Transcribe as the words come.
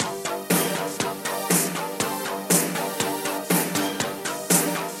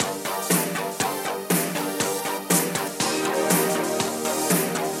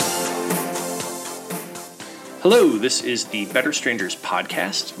Hello, this is the Better Strangers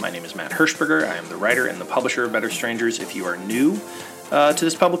podcast. My name is Matt Hirschberger. I am the writer and the publisher of Better Strangers. If you are new to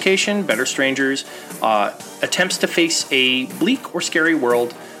this publication, Better Strangers attempts to face a bleak or scary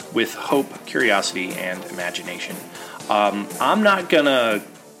world with hope, curiosity, and imagination. I'm not going to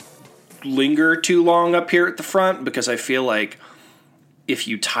linger too long up here at the front because I feel like if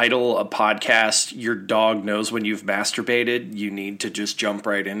you title a podcast, Your Dog Knows When You've Masturbated, you need to just jump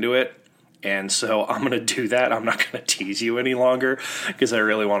right into it. And so I'm going to do that. I'm not going to tease you any longer because I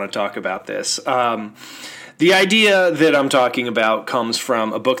really want to talk about this. The idea that I'm talking about comes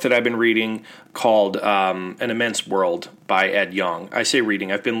from a book that I've been reading called An Immense World by Ed Yong. I say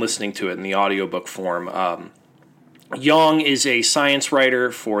reading. I've been listening to it in the audiobook form. Yong is a science writer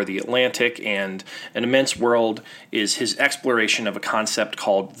for The Atlantic, and An Immense World is his exploration of a concept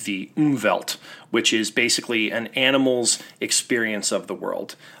called the Umwelt, which is basically an animal's experience of the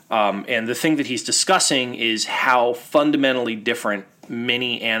world. And the thing that he's discussing is how fundamentally different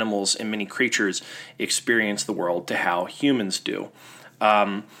many animals and many creatures experience the world to how humans do.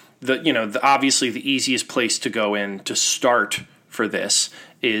 Obviously the easiest place to go in to start for this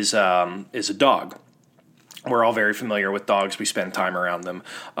is a dog. We're all very familiar with dogs. We spend time around them.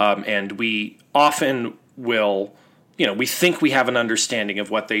 And we often will, we think we have an understanding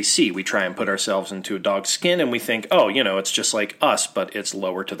of what they see. We try and put ourselves into a dog's skin and we think, it's just like us, but it's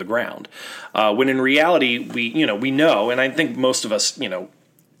lower to the ground. When in reality, we know, and I think most of us,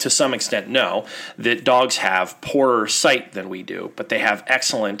 to some extent know, that dogs have poorer sight than we do, but they have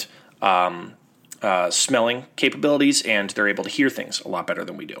excellent smelling capabilities and they're able to hear things a lot better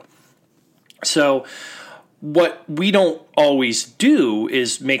than we do. So what we don't always do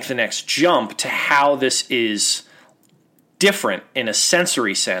is make the next jump to how this is different in a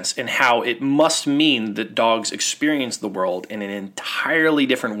sensory sense and how it must mean that dogs experience the world in an entirely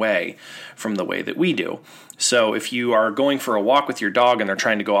different way from the way that we do. So if you are going for a walk with your dog and they're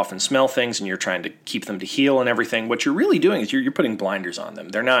trying to go off and smell things and you're trying to keep them to heel and everything, what you're really doing is you're putting blinders on them.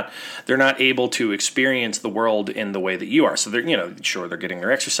 They're not able to experience the world in the way that you are. So they're getting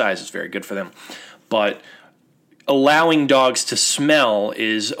their exercise. It's very good for them. But allowing dogs to smell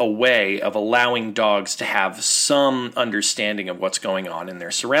is a way of allowing dogs to have some understanding of what's going on in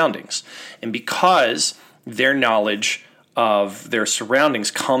their surroundings. And because their knowledge of their surroundings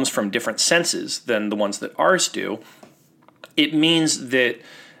comes from different senses than the ones that ours do, it means that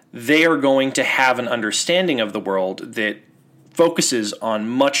they are going to have an understanding of the world that focuses on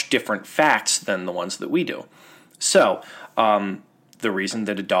much different facts than the ones that we do. So, the reason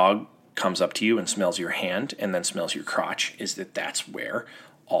that a dog comes up to you and smells your hand and then smells your crotch is that that's where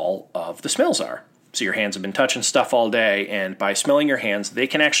all of the smells are. So your hands have been touching stuff all day, and by smelling your hands, they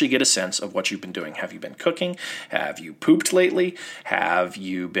can actually get a sense of what you've been doing. Have you been cooking? Have you pooped lately? Have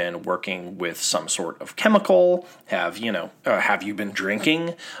you been working with some sort of chemical? Have you been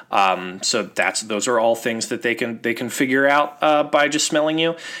drinking? So those are all things that they can figure out by just smelling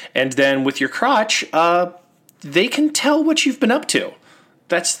you. And then with your crotch, they can tell what you've been up to.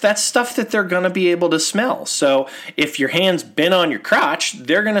 That's stuff that they're going to be able to smell. So if your hand's been on your crotch,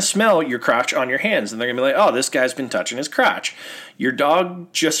 they're going to smell your crotch on your hands. And they're going to be like, oh, this guy's been touching his crotch. Your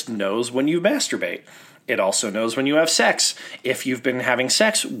dog just knows when you masturbate. It also knows when you have sex. If you've been having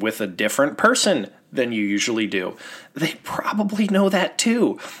sex with a different person than you usually do, they probably know that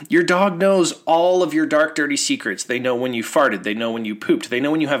too. Your dog knows all of your dark, dirty secrets. They know when you farted. They know when you pooped. They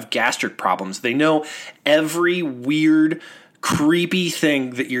know when you have gastric problems. They know every weird, creepy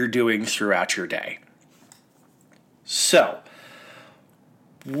thing that you're doing throughout your day. So,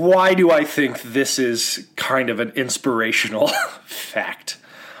 why do I think this is kind of an inspirational fact?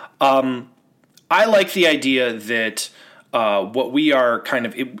 I like the idea that what we are kind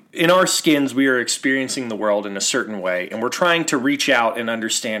of, in our skins, we are experiencing the world in a certain way, and we're trying to reach out and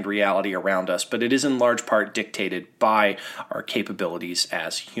understand reality around us, but it is in large part dictated by our capabilities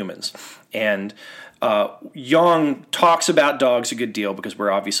as humans. And Yong talks about dogs a good deal because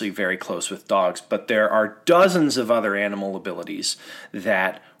we're obviously very close with dogs, but there are dozens of other animal abilities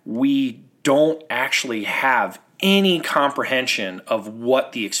that we don't actually have any comprehension of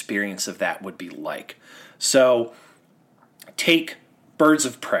what the experience of that would be like. So, take birds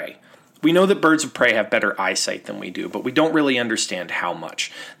of prey. We know that birds of prey have better eyesight than we do, but we don't really understand how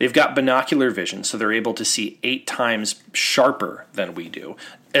much. They've got binocular vision, so they're able to see 8 times sharper than we do,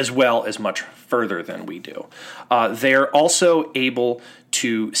 as well as much further than we do. They're also able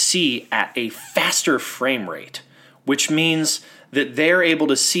to see at a faster frame rate, which means that they're able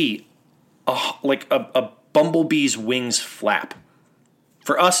to see a bumblebee's wings flap.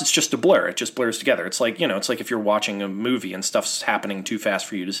 For us, it's just a blur. It just blurs together. It's like, it's like if you're watching a movie and stuff's happening too fast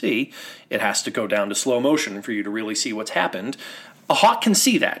for you to see, it has to go down to slow motion for you to really see what's happened. A hawk can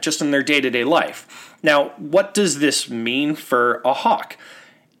see that just in their day-to-day life. Now, what does this mean for a hawk?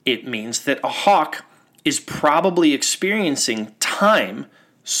 It means that a hawk is probably experiencing time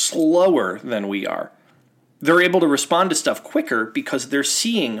slower than we are. They're able to respond to stuff quicker because they're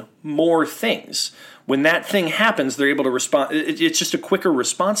seeing more things. When that thing happens, they're able to respond. It's just a quicker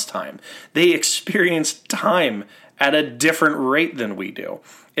response time. They experience time at a different rate than we do.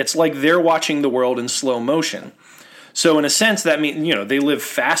 It's like they're watching the world in slow motion. So in a sense, that means, they live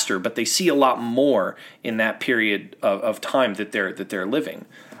faster, but they see a lot more in that period of time that they're living.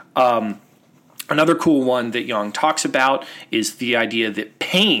 Another cool one that Jung talks about is the idea that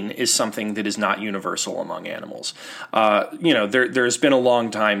pain is something that is not universal among animals. There's been a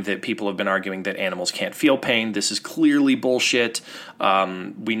long time that people have been arguing that animals can't feel pain. This is clearly bullshit.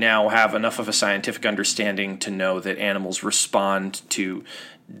 We now have enough of a scientific understanding to know that animals respond to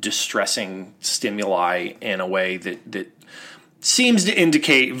distressing stimuli in a way that seems to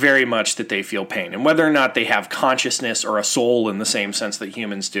indicate very much that they feel pain. And whether or not they have consciousness or a soul in the same sense that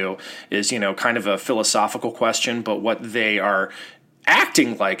humans do is, kind of a philosophical question. But what they are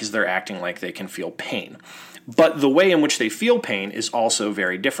acting like is they're acting like they can feel pain. But the way in which they feel pain is also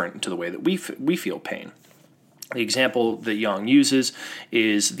very different to the way that we feel pain. The example that Jung uses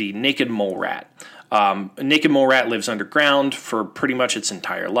is the naked mole rat. A naked mole rat lives underground for pretty much its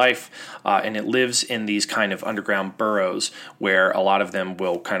entire life, and it lives in these kind of underground burrows where a lot of them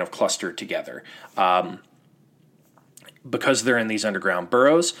will kind of cluster together. Because they're in these underground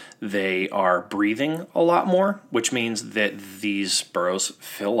burrows, they are breathing a lot more, which means that these burrows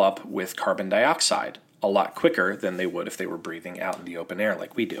fill up with carbon dioxide a lot quicker than they would if they were breathing out in the open air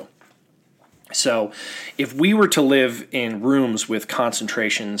like we do. So if we were to live in rooms with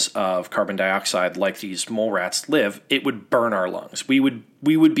concentrations of carbon dioxide like these mole rats live, it would burn our lungs. We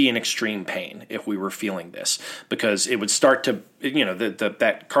would be in extreme pain if we were feeling this, because it would start to,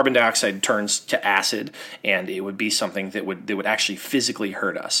 that carbon dioxide turns to acid, and it would be something that would actually physically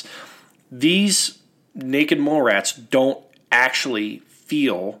hurt us. These naked mole rats don't actually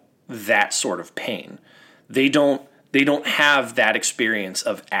feel that sort of pain. They don't have that experience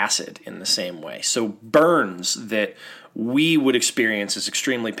of acid in the same way. So burns that we would experience as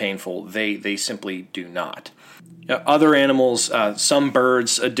extremely painful, they simply do not. Other animals, some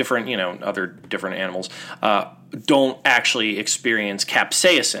birds, other different animals, don't actually experience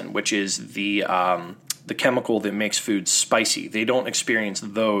capsaicin, which is the chemical that makes food spicy. They don't experience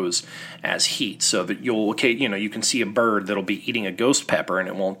those as heat, so that you can see a bird that'll be eating a ghost pepper and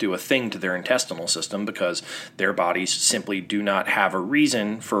it won't do a thing to their intestinal system because their bodies simply do not have a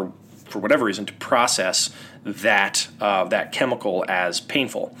reason for whatever reason to process that chemical as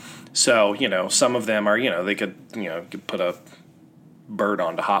painful. So some of them are they could put a bird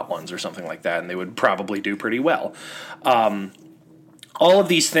onto hot ones or something like that, and they would probably do pretty well. All of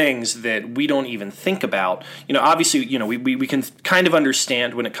these things that we don't even think about, obviously, we can kind of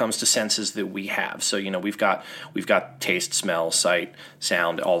understand when it comes to senses that we have. So, we've got taste, smell, sight,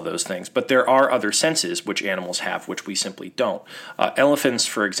 sound, all of those things. But there are other senses which animals have, which we simply don't. Elephants,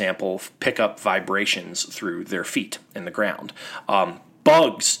 for example, pick up vibrations through their feet in the ground.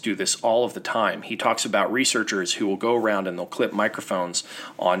 Bugs do this all of the time. He talks about researchers who will go around and they'll clip microphones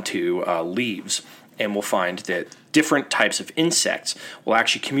onto leaves, and we'll find that different types of insects will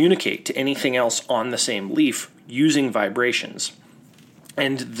actually communicate to anything else on the same leaf using vibrations.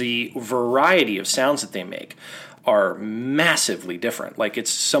 And the variety of sounds that they make are massively different. Like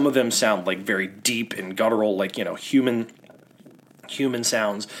some of them sound like very deep and guttural, like, human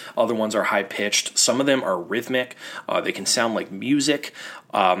sounds. Other ones are high pitched. Some of them are rhythmic. They can sound like music.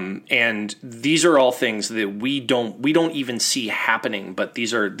 And these are all things that we don't even see happening, but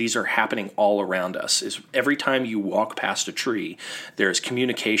these are happening all around us. Is every time you walk past a tree, there's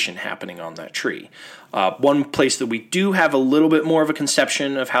communication happening on that tree. One place that we do have a little bit more of a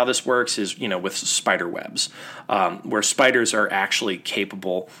conception of how this works is, with spider webs, where spiders are actually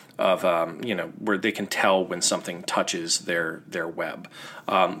capable of, where they can tell when something touches their web.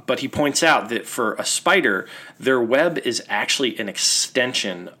 But he points out that for a spider, their web is actually an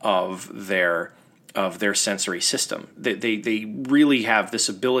extension of their sensory system. They really have this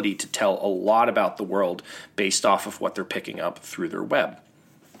ability to tell a lot about the world based off of what they're picking up through their web.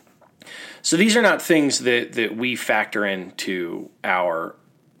 So these are not things that we factor into our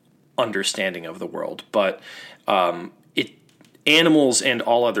understanding of the world, but animals and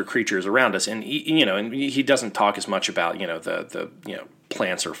all other creatures around us, and he doesn't talk as much about the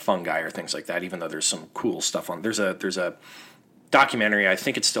plants or fungi or things like that, even though there's some cool stuff on. There's a documentary, I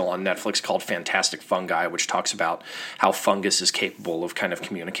think it's still on Netflix, called Fantastic Fungi, which talks about how fungus is capable of kind of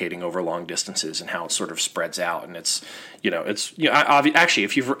communicating over long distances and how it sort of spreads out. And actually,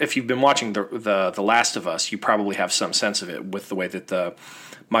 if you've been watching the Last of Us, you probably have some sense of it with the way that the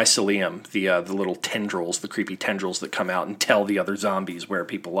mycelium, the little tendrils, the creepy tendrils that come out and tell the other zombies where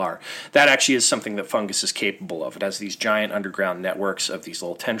people are. That actually is something that fungus is capable of. It has these giant underground networks of these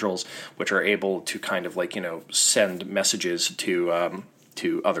little tendrils, which are able to kind of send messages to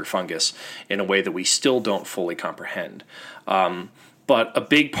other fungus in a way that we still don't fully comprehend. But a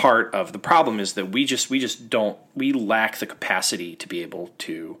big part of the problem is that we lack the capacity to be able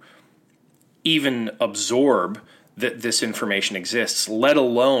to even absorb that this information exists, let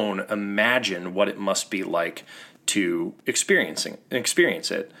alone imagine what it must be like to experience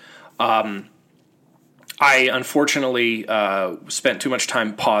it. I unfortunately spent too much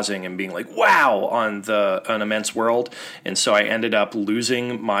time pausing and being like, "Wow!" on an immense world, and so I ended up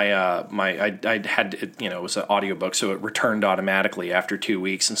losing my I had it was an audiobook, so it returned automatically after 2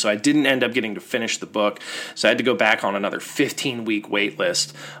 weeks, and so I didn't end up getting to finish the book, so I had to go back on another 15-week wait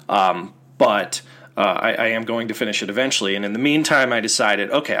list, but. I am going to finish it eventually, and in the meantime, I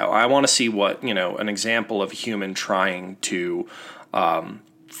decided, okay, I want to see what an example of a human trying to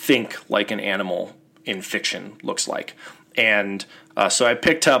think like an animal in fiction looks like. And so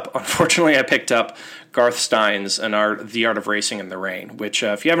unfortunately, I picked up Garth Stein's The Art of Racing in the Rain, which,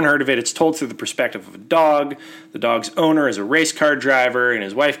 if you haven't heard of it, it's told through the perspective of a dog. The dog's owner is a race car driver, and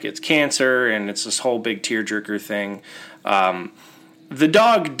his wife gets cancer, and it's this whole big tearjerker thing. The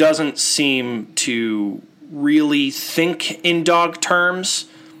dog doesn't seem to really think in dog terms.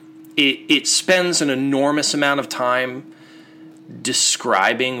 It spends an enormous amount of time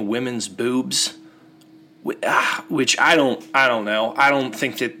describing women's boobs, which I don't know. I don't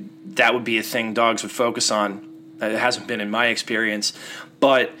think that would be a thing dogs would focus on. It hasn't been in my experience,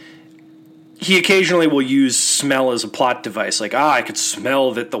 but he occasionally will use smell as a plot device, like, I could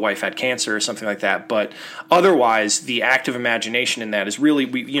smell that the wife had cancer or something like that. But otherwise, the active imagination in that is really,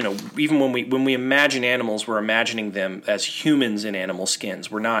 even when we imagine animals, we're imagining them as humans in animal skins.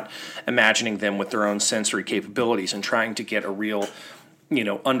 We're not imagining them with their own sensory capabilities and trying to get a real,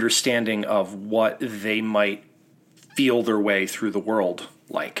 understanding of what they might feel their way through the world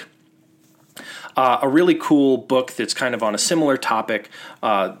like. A really cool book that's kind of on a similar topic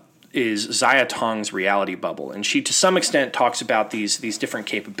is Zaya Tong's Reality Bubble. And she, to some extent, talks about these different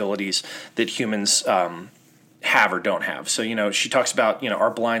capabilities that humans have or don't have. So, she talks about,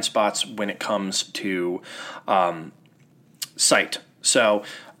 our blind spots when it comes to sight. So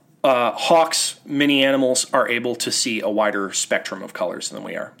hawks, many animals, are able to see a wider spectrum of colors than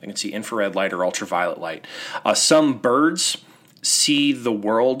we are. They can see infrared light or ultraviolet light. Some birds see the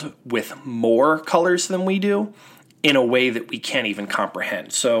world with more colors than we do, in a way that we can't even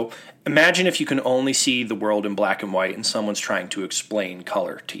comprehend. So imagine if you can only see the world in black and white and someone's trying to explain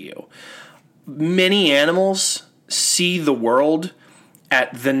color to you. Many animals see the world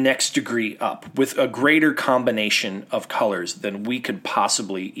at the next degree up with a greater combination of colors than we could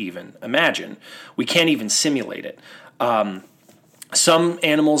possibly even imagine. We can't even simulate it. Some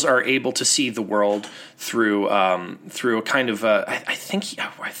animals are able to see the world through a kind of I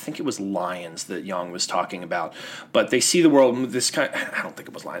think it was lions that Yang was talking about, but they see the world with this kind. I don't think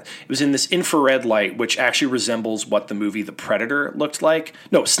it was lions. It was in this infrared light, which actually resembles what the movie The Predator looked like.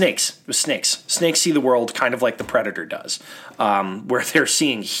 No, snakes. It was snakes. Snakes see the world kind of like the Predator does, where they're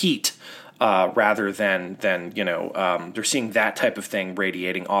seeing heat. Rather than they're seeing that type of thing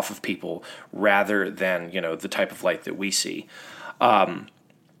radiating off of people rather than the type of light that we see.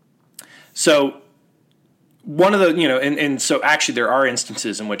 So one of the, and so actually there are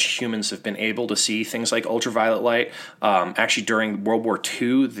instances in which humans have been able to see things like ultraviolet light. Actually during World War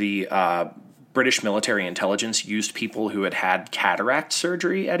II, the British military intelligence used people who had cataract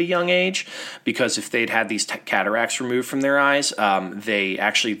surgery at a young age, because if they'd had these cataracts removed from their eyes,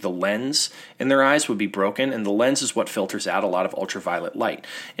 the lens in their eyes would be broken, and the lens is what filters out a lot of ultraviolet light.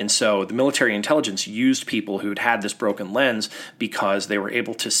 And so the military intelligence used people who'd had this broken lens because they were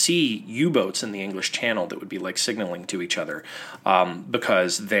able to see U-boats in the English Channel that would be like signaling to each other,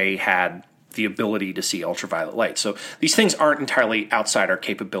 because they had the ability to see ultraviolet light. So these things aren't entirely outside our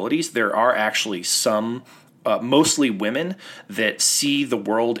capabilities. There are actually some, mostly women, that see the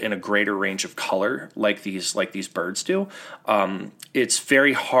world in a greater range of color, like these birds do. It's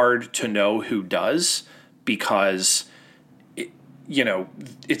very hard to know who does, because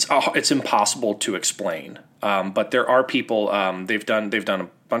it's impossible to explain. But there are people. They've done a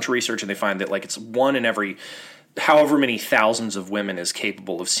bunch of research, and they find that it's one in every however many thousands of women is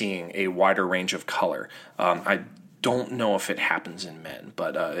capable of seeing a wider range of color. I don't know if it happens in men,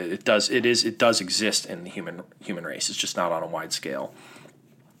 but it does exist in the human race. It's just not on a wide scale.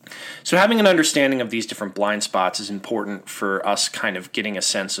 So having an understanding of these different blind spots is important for us kind of getting a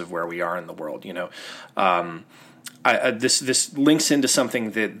sense of where we are in the world. This links into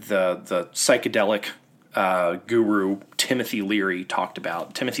something that the psychedelic guru Timothy Leary talked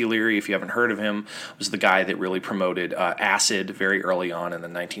about. Timothy Leary, if you haven't heard of him, was the guy that really promoted acid very early on in the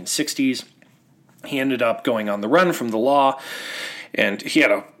 1960s. He ended up going on the run from the law, and he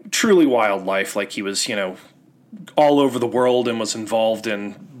had a truly wild life. Like, he was, all over the world and was involved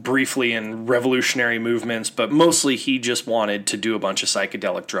briefly in revolutionary movements, but mostly he just wanted to do a bunch of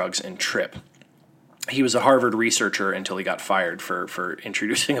psychedelic drugs and trip. He was a Harvard researcher until he got fired for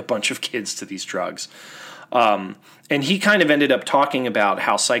introducing a bunch of kids to these drugs. And he kind of ended up talking about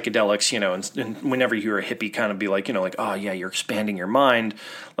how psychedelics, and whenever you hear a hippie kind of be like, oh yeah, you're expanding your mind.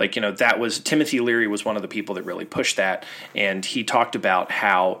 Like, that was, Timothy Leary was one of the people that really pushed that. And he talked about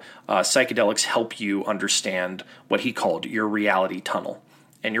how psychedelics help you understand what he called your reality tunnel.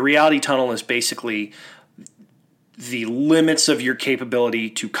 And your reality tunnel is basically the limits of your capability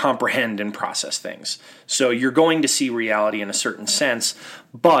to comprehend and process things. So you're going to see reality in a certain sense,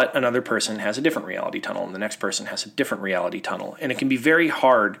 but another person has a different reality tunnel, and the next person has a different reality tunnel. And it can be very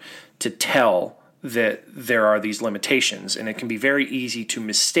hard to tell that there are these limitations, and it can be very easy to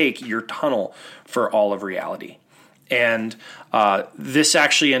mistake your tunnel for all of reality. And this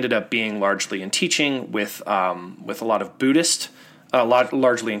actually ended up being largely in teaching with a lot of Buddhist,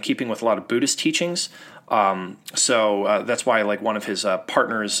 largely in keeping with a lot of Buddhist teachings. So that's why, like, one of his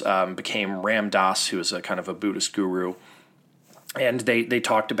partners became Ram Dass, who is a kind of a Buddhist guru. And they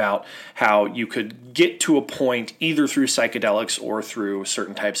talked about how you could get to a point either through psychedelics or through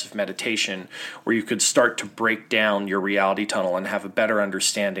certain types of meditation where you could start to break down your reality tunnel and have a better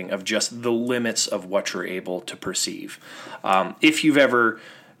understanding of just the limits of what you're able to perceive. If you've ever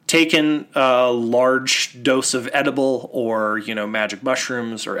taken a large dose of edible or, magic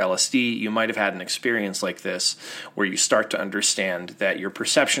mushrooms or LSD, you might have had an experience like this where you start to understand that your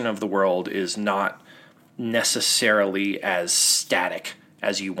perception of the world is not necessarily as static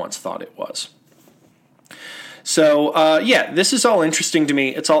as you once thought it was. So, this is all interesting to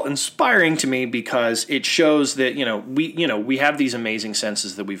me. It's all inspiring to me because it shows that, we have these amazing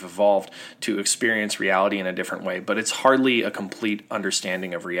senses that we've evolved to experience reality in a different way, but it's hardly a complete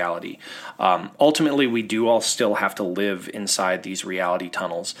understanding of reality. Ultimately, we do all still have to live inside these reality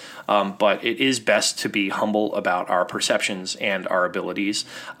tunnels, but it is best to be humble about our perceptions and our abilities.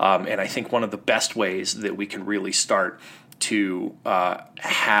 And I think one of the best ways that we can really start to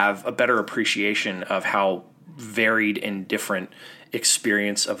have a better appreciation of how varied and different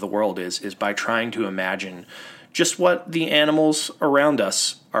experience of the world is by trying to imagine just what the animals around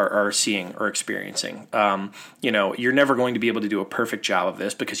us are seeing or experiencing. You're never going to be able to do a perfect job of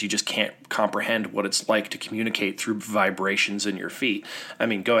this because you just can't comprehend what it's like to communicate through vibrations in your feet. I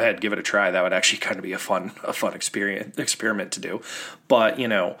mean, go ahead, give it a try. That would actually kind of be a fun experiment to do. But,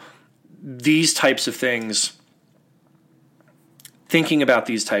 these types of things, thinking about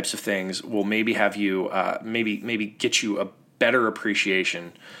these types of things will maybe have you, maybe get you a better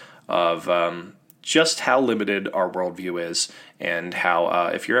appreciation of just how limited our worldview is, and how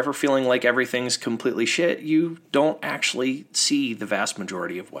if you're ever feeling like everything's completely shit, you don't actually see the vast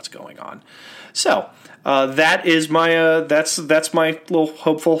majority of what's going on. So that is my that's my little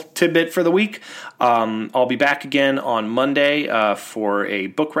hopeful tidbit for the week. I'll be back again on Monday for a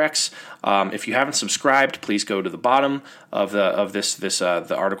book rex. If you haven't subscribed, please go to the bottom of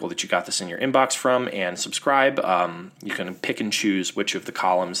the article that you got this in your inbox from and subscribe. You can pick and choose which of the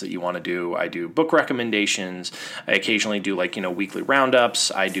columns that you want to do. I do book recommendations. I occasionally do weekly roundups.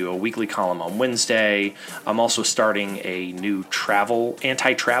 I do a weekly column on Wednesday. I'm also starting a new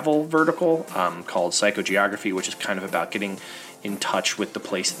anti-travel vertical called Psychogeography, which is kind of about getting in touch with the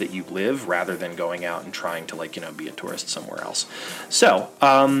place that you live rather than going out and trying to be a tourist somewhere else. So,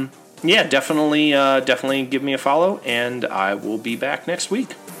 definitely give me a follow, and I will be back next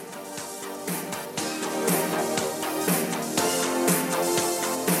week.